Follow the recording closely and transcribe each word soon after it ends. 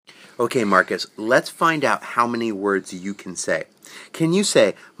Okay, Marcus, let's find out how many words you can say. Can you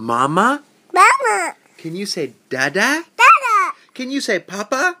say mama? Mama. Can you say dada? Dada. Can you say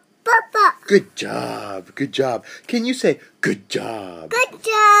papa? Papa. Good job, good job. Can you say good job? Good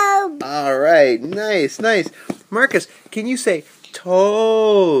job. All right, nice. Marcus, can you say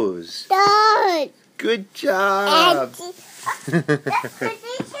toes? Dad. Good job. And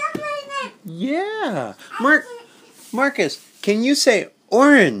Yeah. Marcus, can you say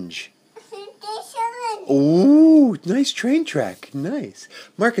orange? Ooh, nice train track. Nice.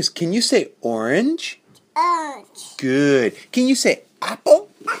 Marcus, can you say orange? Good. Can you say apple?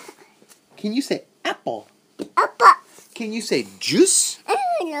 Can you say apple? Apple. Can you say juice?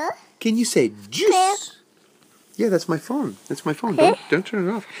 Can you say juice? Yeah, that's my phone. Don't turn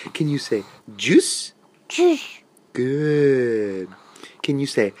it off. Can you say juice? Juice. Good. Can you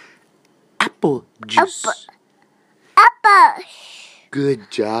say apple juice? Apple.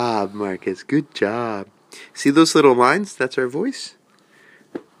 Good job, Marcus. Good job. See those little lines? That's our voice.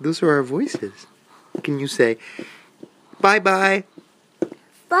 Those are our voices. Can you say bye-bye?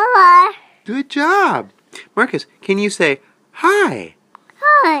 Bye. Good job. Marcus, can you say hi?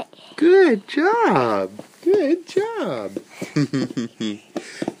 Hi. Good job. Good job.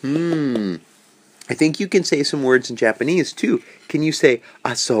 I think you can say some words in Japanese too. Can you say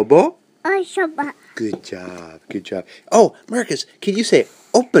asobo? Asobo. Good job. Good job. Oh, Marcus, can you say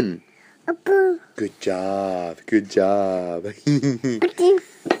open? Apple. Good job. Good job. Pudding.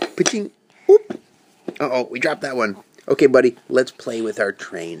 Pitching. Oop. Uh-oh, we dropped that one. Okay, buddy, let's play with our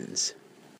trains.